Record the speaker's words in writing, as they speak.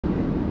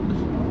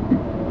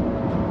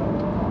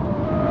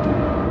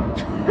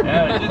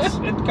Yeah,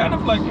 it kind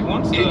of like it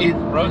wants to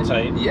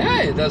rotate.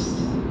 Yeah, it does.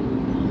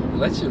 It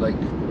lets you like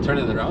turn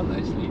it around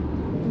nicely.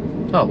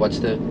 Oh, what's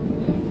the...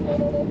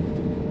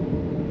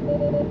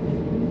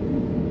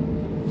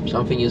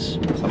 Something.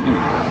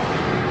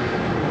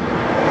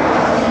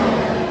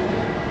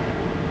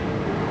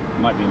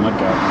 Might be a mud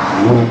guard.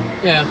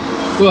 Yeah,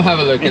 we'll have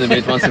a look in a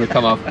bit once we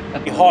come up.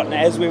 Hot, and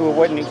as we were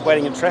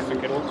waiting in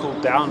traffic, it all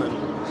cooled down and.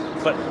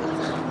 But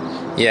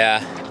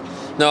yeah,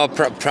 no,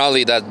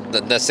 probably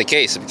that's the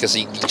case because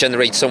you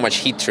generate so much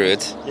heat through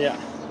it. Yeah.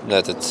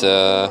 That it's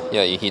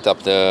yeah, you heat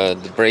up the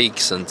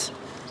brakes and.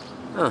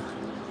 Oh,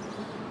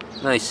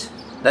 nice.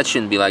 That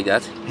shouldn't be like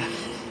that.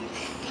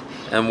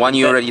 And one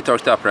you already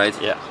torqued up, right?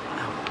 Yeah.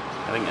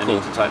 I think I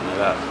need to tighten it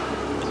up.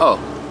 Oh,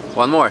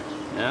 one more.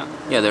 Yeah.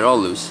 Yeah, they're all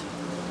loose.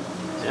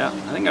 Yeah,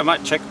 I think I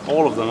might check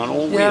all of them on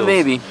all wheels. Yeah,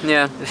 maybe.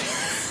 Yeah.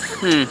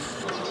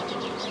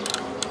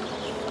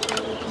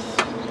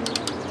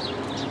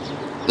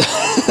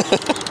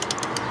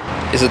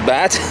 Is it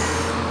bad?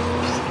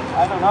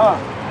 I don't know.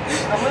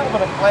 There's a little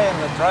bit of play in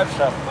the drive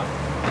shaft, but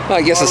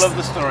I guess I love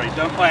the story.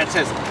 Don't buy a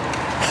Tesla.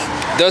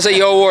 Those are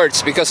your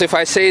words, because if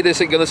I say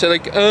this, I'm gonna say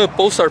like,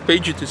 Polestar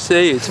paid you to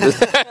say it.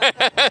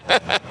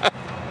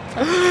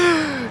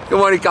 Good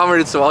morning,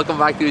 comrades. Welcome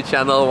back to the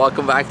channel.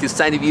 Welcome back to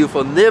Sunny View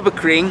for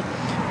Nürburgring.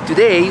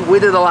 Today we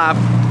did a lap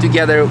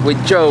together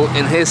with Joe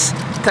in his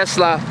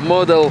Tesla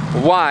Model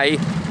Y.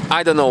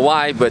 I don't know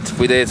why, but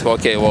we did.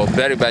 Okay, well,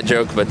 very bad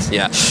joke, but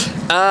yeah.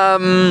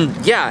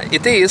 Yeah,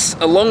 it is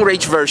a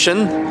long-range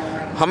version.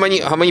 How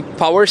many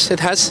powers it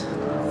has?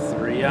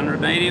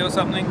 380 or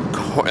something.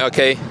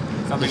 Okay.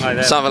 Something like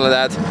that. Something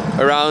like that.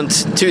 Around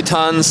 2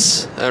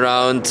 tons,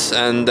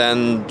 and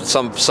then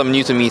some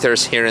Newton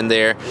meters here and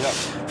there. Yep.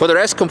 For the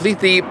rest,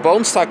 completely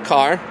bone stock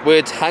car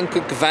with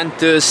Hankook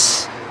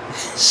Ventus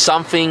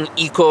something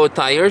eco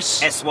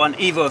tires. S1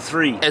 Evo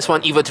 3.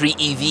 S1 Evo 3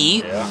 EV.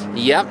 Yeah.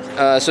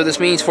 Yeah. So this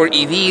means for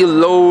EV,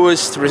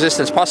 lowest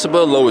resistance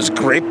possible, lowest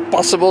grip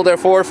possible,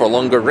 therefore, for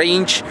longer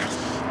range.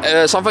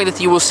 Something that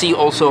you will see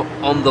also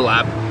on the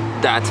lap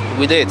that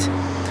we did.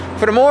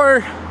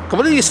 Furthermore,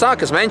 completely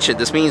stock as mentioned.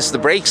 This means the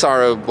brakes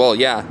are, well,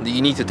 yeah,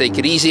 you need to take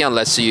it easy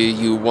unless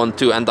you want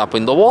to end up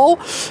in the wall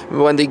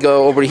when they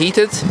go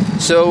overheated.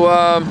 So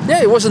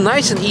yeah, it was a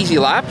nice and easy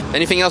lap.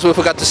 Anything else we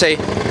forgot to say?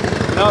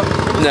 No.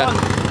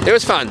 It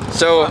was fun.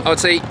 So I would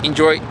say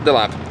enjoy the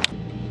lap.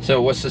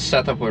 So what's the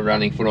setup we're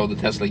running for all the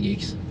Tesla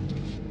geeks?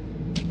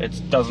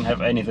 It doesn't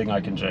have anything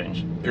I can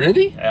change.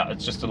 Really? Yeah,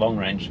 it's just a long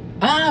range.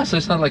 Ah, so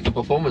it's not like a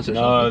performance or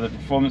something? No, the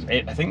performance,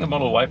 I think the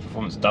Model Y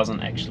performance doesn't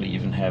actually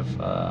even have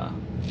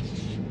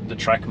the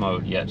track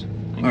mode yet.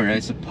 All right.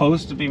 It's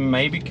supposed to be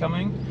maybe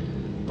coming,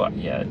 but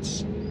yeah,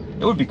 it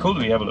would be cool to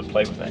be able to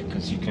play with that,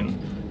 because you can,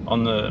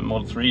 on the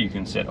Model 3, you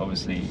can set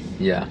obviously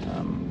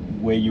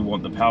where you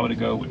want the power to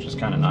go, which is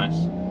kind of nice.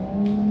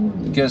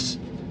 Because,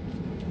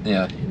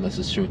 yeah, unless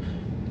it's true.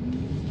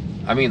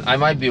 I mean, I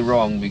might be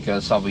wrong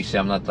because obviously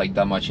I'm not like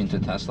that much into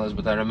Teslas,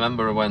 but I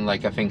remember when,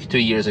 like, I think 2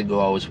 years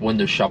ago I was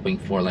window shopping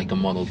for like a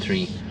Model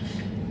 3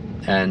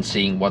 and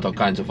seeing what all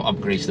kinds of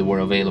upgrades there were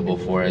available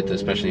for it,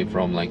 especially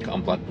from like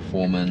Unplugged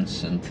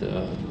Performance and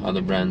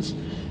other brands.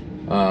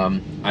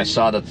 I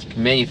saw that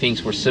many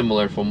things were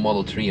similar for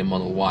Model 3 and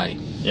Model Y.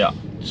 Yeah.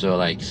 So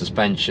like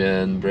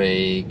suspension,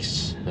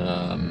 brakes,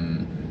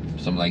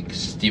 some like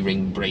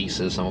steering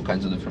braces, all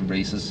kinds of different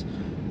braces.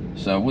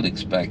 So I would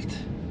expect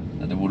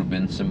that it would have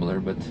been similar,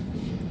 but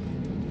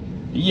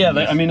yeah,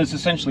 I mean, it's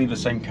essentially the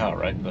same car,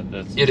 right? But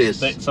it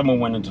is. Someone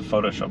went into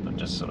Photoshop and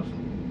just sort of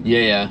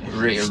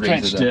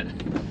stretched it.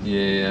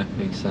 Yeah,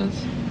 makes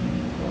sense.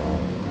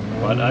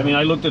 But I mean,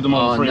 I looked at the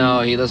Model 3. Oh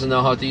no, he doesn't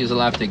know how to use a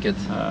lap ticket.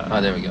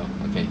 There we go.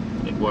 Okay.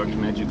 It worked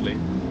magically.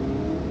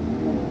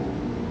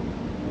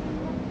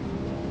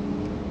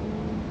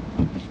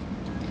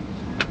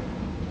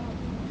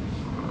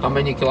 How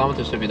many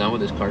kilometers have you done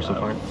with this car so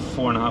far?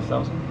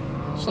 4,500.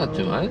 It's not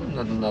too bad,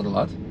 not a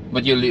lot.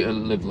 But you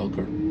live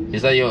local.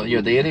 Is that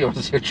your daily or is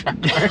it your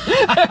track car?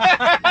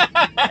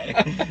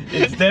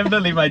 It's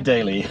definitely my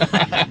daily.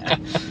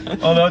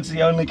 Although it's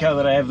the only car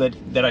that I have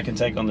that I can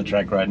take on the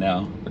track right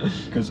now,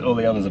 because all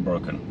the others are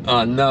broken.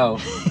 Oh no.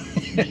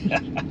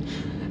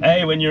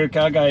 Hey, when you're a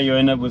car guy, you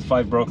end up with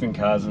 5 broken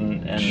cars,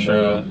 and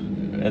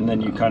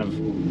then you kind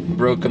of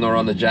broken or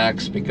on the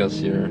jacks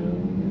because you're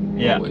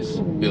always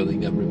building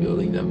them,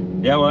 rebuilding them.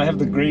 Yeah, well, I have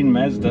the green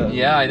Mazda.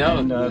 Yeah, I know.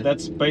 And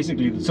that's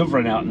basically the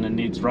silver out, and it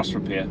needs rust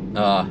repair.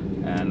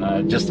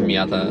 And just the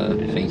Miata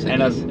things.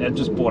 And I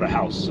just bought a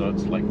house, so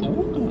it's like,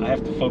 I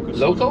have to focus.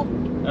 Local?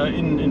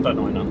 In Bad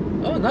Neuenahr.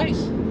 Oh,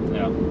 nice.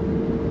 Yeah.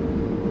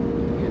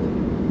 Good.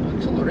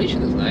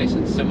 Acceleration is nice.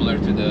 It's similar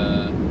to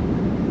the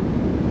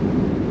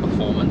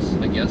performance,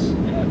 I guess.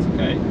 Yeah, it's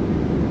okay.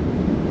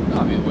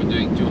 I mean, we're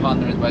doing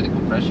 200 by the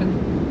compression.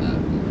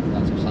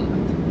 Lots of sunlight.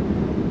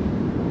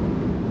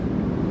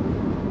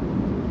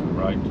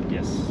 Right,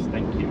 yes,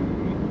 thank you.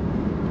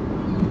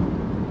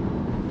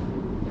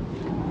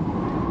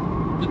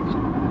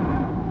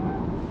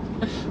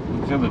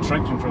 We feel the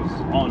traction control is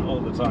on all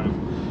the time.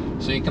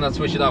 So you cannot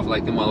switch it off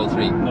like the Model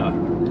 3? No.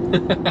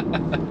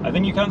 I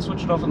think you can't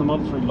switch it off in the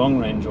Model 3 long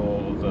range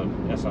or the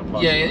SR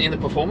Plus. Yeah, in the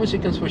performance you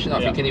can switch it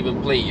off. Yeah. You can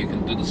even play. You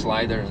can do the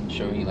slider and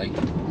show you like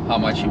how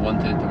much you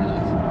want it or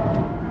not.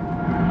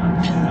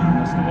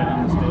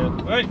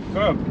 Understeer. Wait,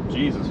 go.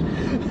 Jesus.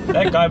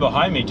 That guy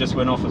behind me just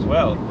went off as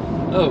well.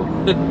 Oh.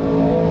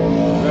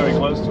 Very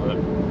close to it.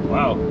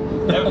 Wow.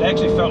 It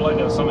actually felt like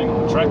there was something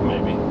on the track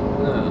maybe.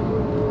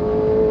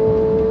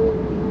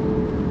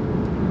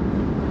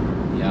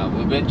 Yeah,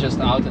 we went just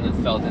out and it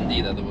felt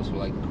indeed that it was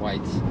like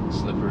quite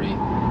slippery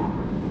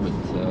with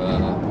the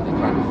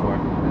car before.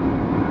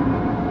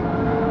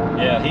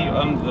 Yeah, he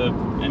the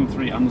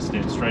M3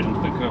 understeered straight into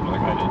the curb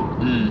like I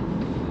did.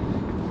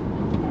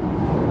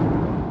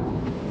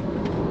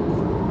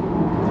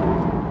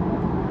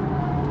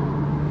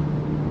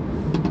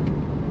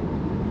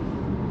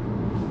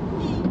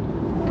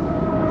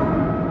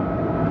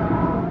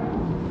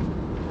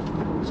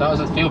 So how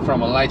does it feel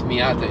from a light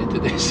Miata into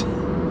this?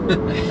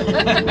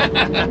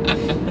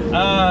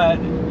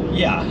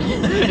 Yeah.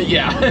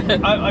 Yeah.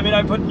 I mean,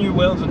 I put new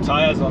wheels and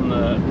tires on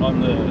the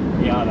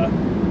Miata,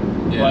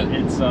 but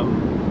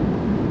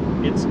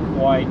it's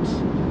quite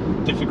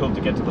difficult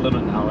to get to the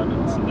limit now, and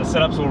the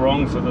setup's all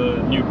wrong for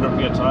the new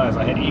grippier tires.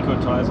 I had Eco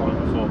tires on it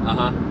before,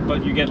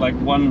 but you get like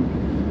one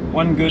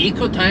good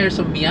Eco tires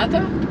on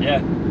Miata?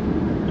 Yeah,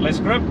 less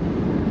grip.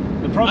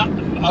 The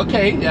problem.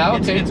 Okay. Yeah.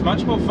 Okay. It's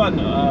much more fun,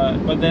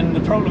 but then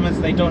the problem is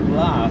they don't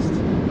last.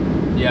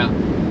 Yeah.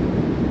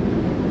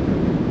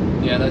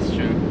 Yeah, that's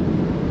true.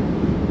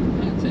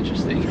 That's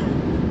interesting.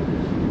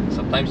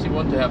 Sometimes you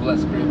want to have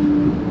less grip.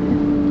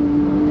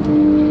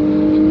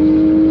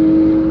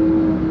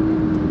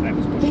 That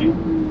was pushy.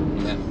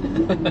 Yeah.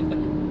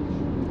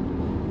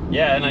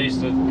 Yeah, and I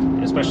used to,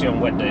 especially on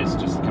wet days,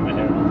 just come in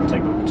here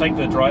and take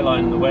the dry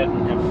line in the wet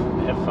and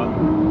have fun.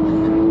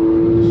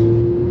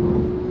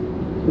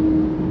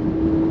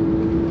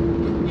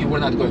 We're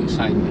not going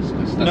sideways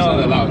because that's not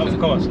allowed. Of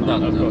course not.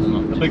 No, of course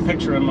not. The big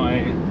picture in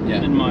my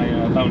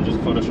lounge is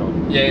Photoshop.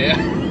 Yeah.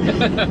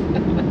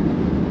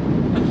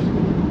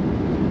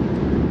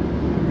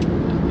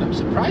 I'm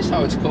surprised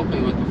how it's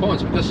coping with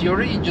performance because you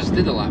already just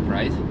did a lap,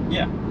 right?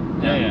 Yeah.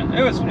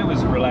 It was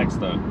relaxed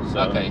though. So.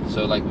 Okay,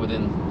 so like you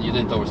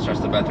didn't overstress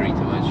the battery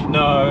too much.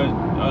 No,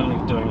 only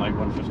doing like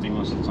 150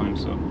 most of the time.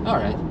 So. All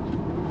right.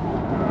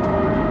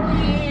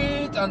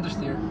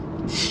 Understeer.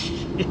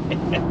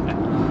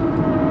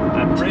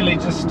 I'm really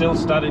just still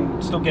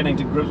getting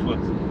to grips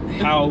with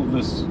how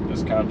this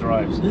car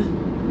drives.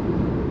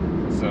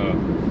 So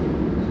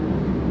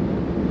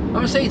I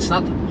would say it's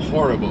not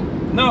horrible.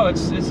 no,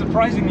 it's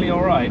surprisingly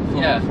all right for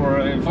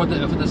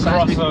the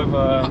size.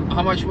 crossover.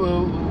 How much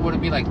would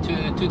it be, like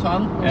 2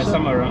 ton? Or Yeah, so?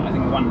 somewhere I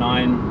think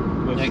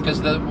 1.9. With, Yeah,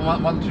 because the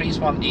 1.3 is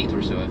 1.8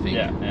 or so, I think.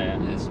 Yeah,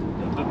 it's a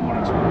bit more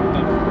expensive.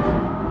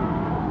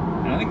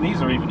 And I think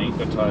these are even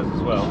Eco tires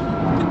as well.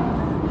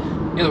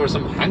 Yeah, there were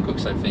some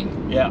Hancocks, I think.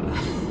 Yeah.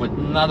 With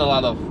not a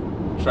lot of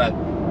tread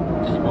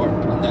anymore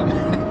on them.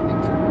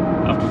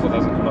 After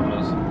 4,000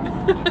 kilometers.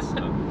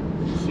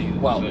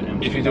 Well,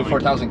 if you do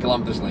 4,000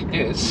 kilometers like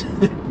this.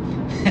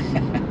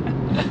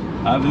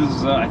 This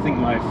is, I think,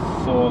 my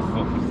 4th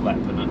or 5th lap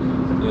in it.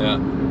 Yeah.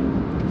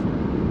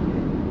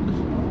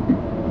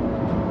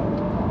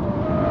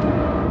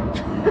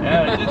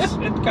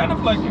 Yeah, it kind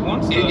of like it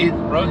wants to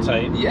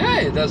rotate. Yeah,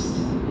 it does.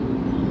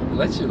 It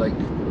lets you like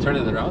turn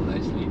it around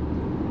nicely.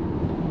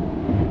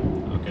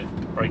 Okay,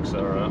 brakes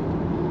are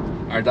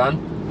done?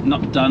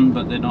 not done,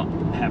 but they're not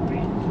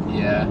happy.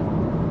 Yeah.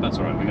 That's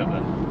alright, we got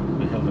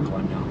the hill to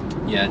climb now.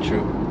 Yeah,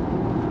 true.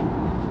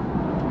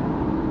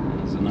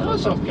 No,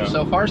 so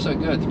far so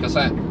good, because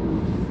I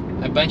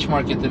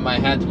benchmark it in my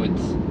head with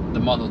the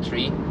Model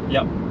 3.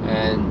 Yep.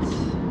 And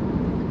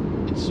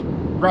it's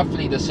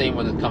roughly the same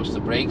when it comes to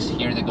brakes.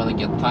 Here they're gonna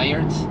get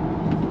tired.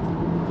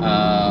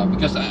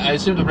 Because I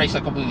assume the brakes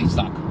are completely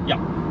stuck.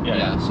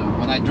 Yeah. So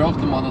when I drove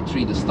the Model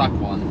 3, the stock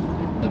one,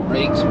 the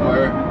brakes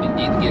were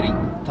indeed getting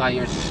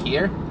tired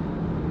here.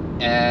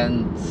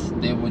 And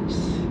they would,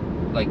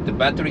 like, the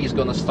battery is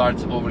gonna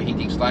start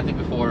overheating slightly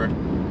before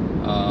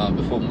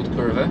mid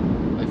curve,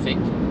 I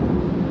think.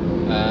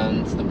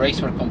 And the brakes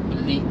were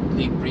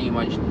completely pretty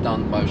much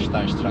done by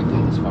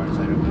Starstruck as far as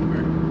I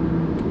remember.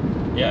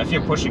 Yeah, if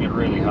you're pushing it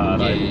really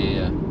hard,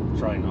 Yeah.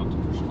 try not to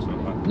push it so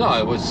hard. No,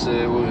 it was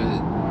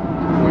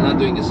we're not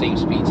doing the same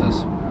speeds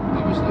as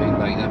I was doing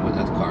back then with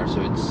that car,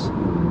 so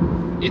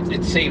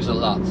it saves a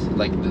lot.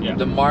 Like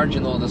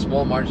the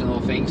small marginal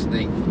things,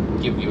 they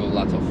give you a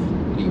lot of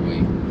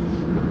leeway.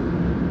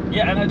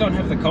 Yeah, and I don't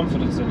have the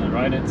confidence in it,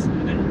 right?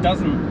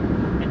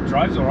 It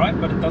drives all right,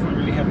 but it doesn't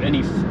really have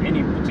any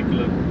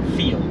particular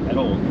feel at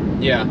all.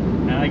 Yeah.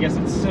 And I guess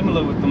it's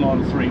similar with the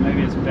Model 3.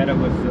 Maybe it's better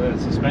with the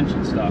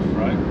suspension stuff,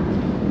 right?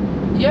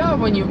 Yeah,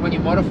 when you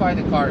modify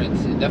the car, it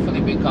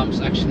definitely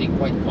becomes actually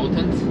quite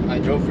potent. I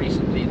drove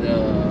recently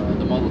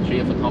the Model 3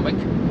 of Atomic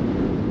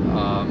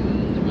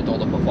with all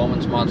the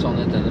performance mods on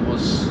it, and it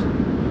was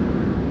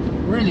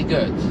really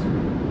good.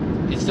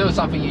 It's still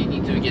something you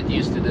need to get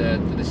used to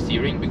the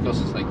steering, because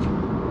it's like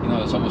you know,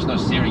 there's almost no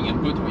steering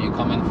input when you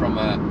come in from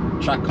a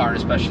track car,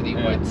 especially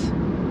with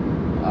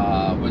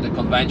a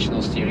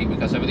conventional steering,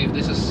 because I believe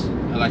this is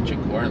electric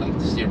or like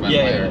the steer by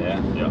wire.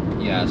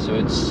 Yeah,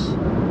 so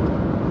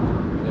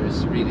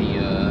there's really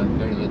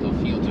very little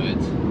feel to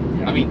it.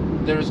 I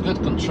mean, there's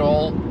good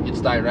control,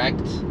 it's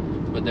direct,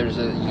 but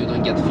you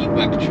don't get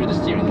feedback through the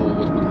steering wheel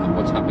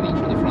what's happening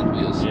through the front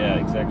wheels. Yeah,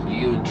 exactly.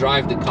 You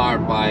drive the car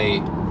by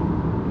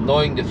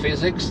knowing the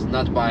physics,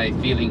 not by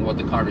feeling what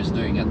the car is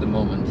doing at the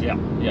moment. Yeah,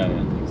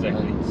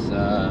 exactly. It's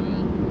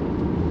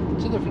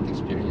a different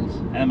experience.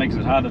 And it makes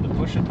it harder to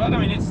push it, but I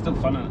mean, it's still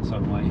fun in its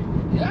own way.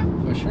 Yeah,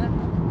 for sure.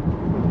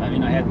 I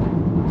mean, I had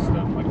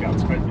my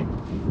gut's scraping.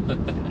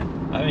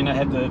 I mean, I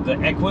had the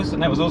Equus,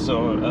 and that was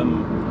also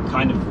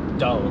kind of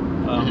dull,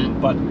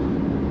 but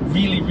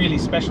really, really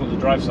special to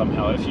drive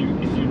somehow. If you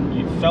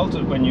felt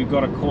it when you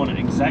got a corner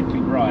exactly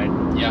right,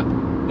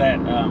 that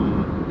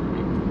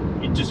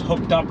it just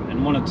hooked up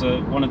and wanted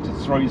to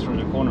throw you through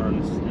the corner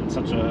in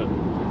such a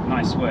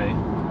nice way.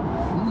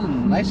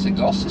 Nice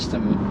exhaust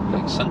system,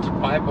 like center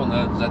pipe on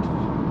a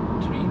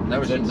Z3.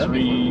 Never seen that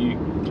before.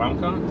 Clown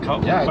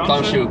car?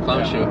 Clown shoe.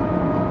 Clown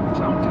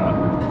car.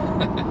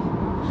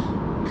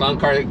 Clown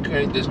car,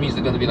 this means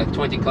there are going to be like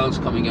 20 clowns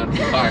coming out of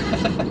the car.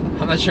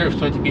 I'm not sure if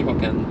 20 people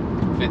can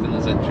fit in a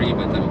Z3,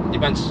 but it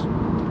depends,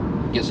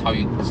 I guess, how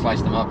you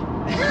slice them up.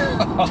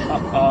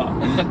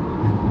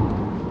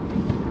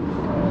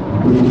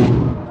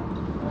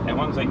 And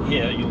one thing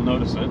here, you'll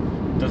notice it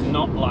does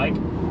not like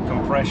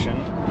compression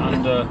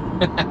under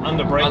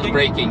braking. Under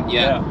braking,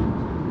 yeah.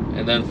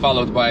 And then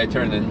followed by a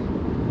turn-in.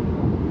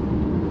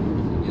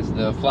 Yes,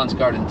 the Flans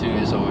Garden 2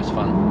 is always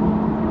fun.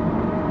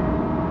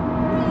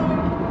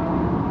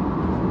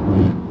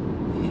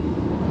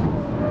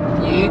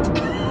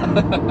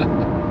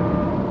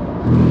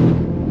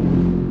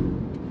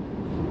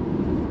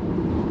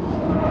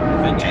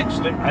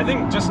 I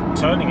think just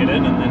turning it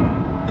in and then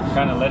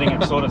kind of letting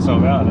it sort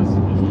itself out is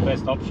the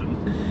best option.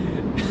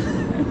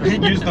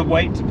 Use the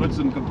weight to put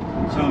some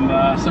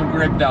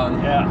grip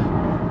down. Yeah.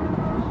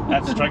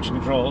 That's traction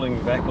control holding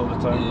me back all the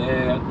time.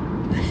 Yeah.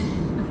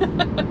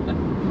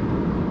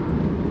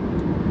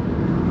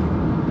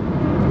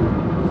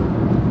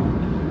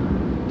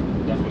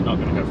 Definitely not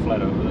going to go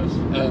flat over this.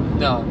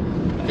 No,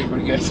 I think we're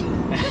good.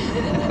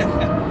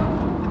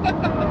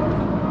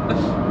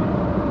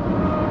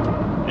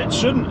 It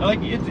shouldn't,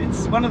 like,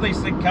 it's one of these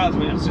thick cars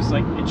where it's just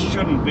like, it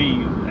shouldn't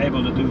be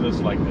able to do this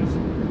like this.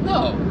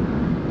 No.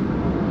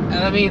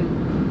 And I mean,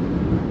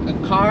 a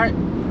car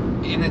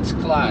in its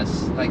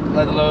class, like,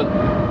 let alone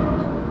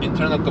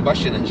internal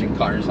combustion engine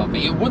car or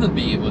something, it wouldn't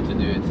be able to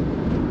do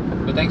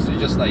it. But thanks to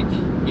just like,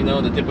 you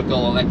know, the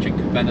typical electric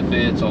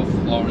benefits of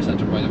lower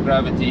center point of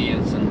gravity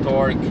and some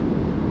torque,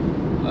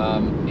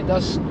 it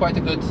does quite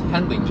a good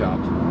handling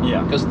job.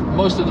 Yeah. Because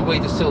most of the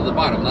weight is still at the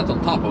bottom, not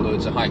on top, although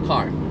it's a high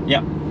car.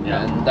 Yeah.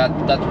 And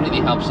that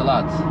really helps a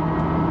lot.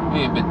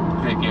 Maybe a bit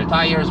grippier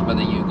tires, but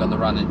then you're gonna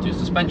run into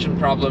suspension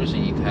problems.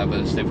 You need to have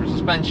a stiffer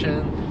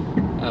suspension,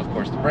 and of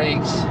course the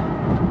brakes.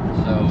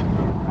 So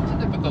it's a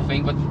typical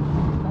thing, but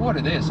for what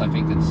it is, I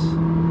think it's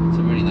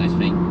a really nice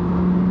thing.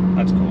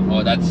 That's cool.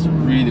 Oh, that's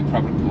really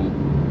proper cool.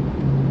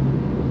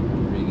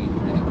 Really,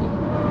 really cool.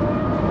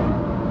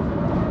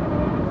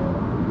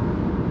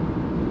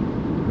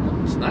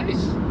 It's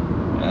nice.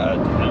 I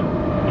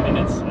mean,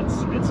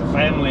 it's a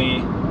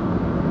family.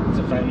 It's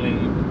a family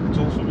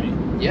tool for me.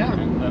 Yeah.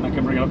 And then I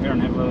can bring it up here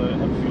and have a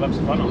few laps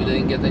of fun on it. We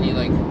didn't get any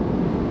like.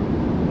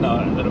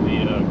 No, that'll be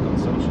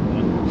consumption.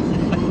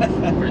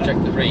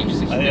 Projected range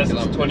 60 kilometers.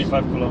 kilometers.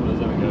 25 kilometers.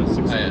 There we go.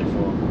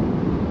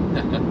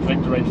 674.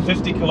 Projected range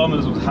 50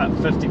 kilometers with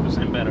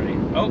 50% battery.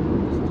 Oh,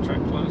 is the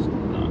track closed?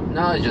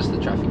 No, it's just the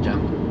traffic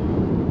jam.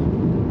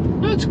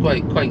 No, it's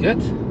quite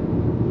good.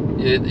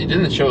 It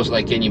didn't show us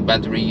like any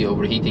battery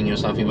overheating or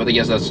something, but I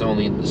guess that's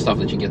only the stuff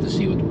that you get to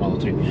see with Model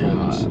 3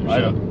 Performance.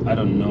 I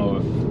don't know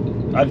if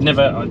I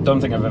don't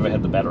think I've ever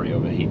had the battery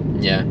overheat.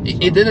 Yeah,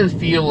 it didn't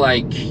feel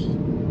like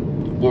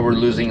we were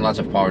losing lots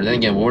of power. Then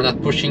again, we were not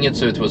pushing it,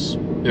 so it was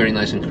very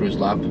nice in cruise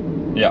lap.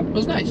 Yeah, it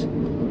was nice.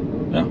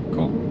 Yeah,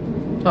 cool.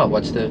 Oh,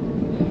 what's the?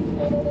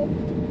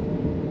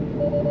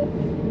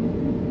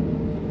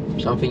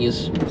 Something.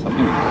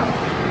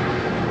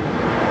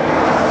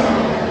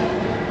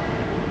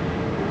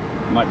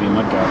 Might be a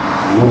mud guard.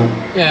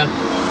 Yeah,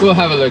 we'll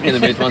have a look in a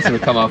bit once we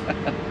come off.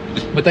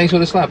 But thanks for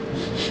the slap.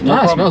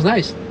 No it smells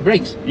nice.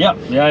 Brakes. Yeah.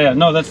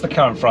 No, that's the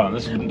car in front.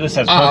 This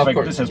has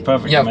perfect. This has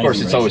perfect. Yeah, of course,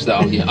 it's always the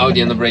Audi.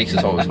 Audi and the brakes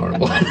is always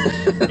horrible.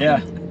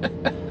 Yeah.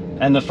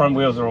 And the front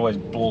wheels are always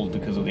bald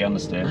because of the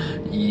understeer.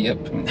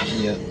 Yep.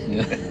 Yeah.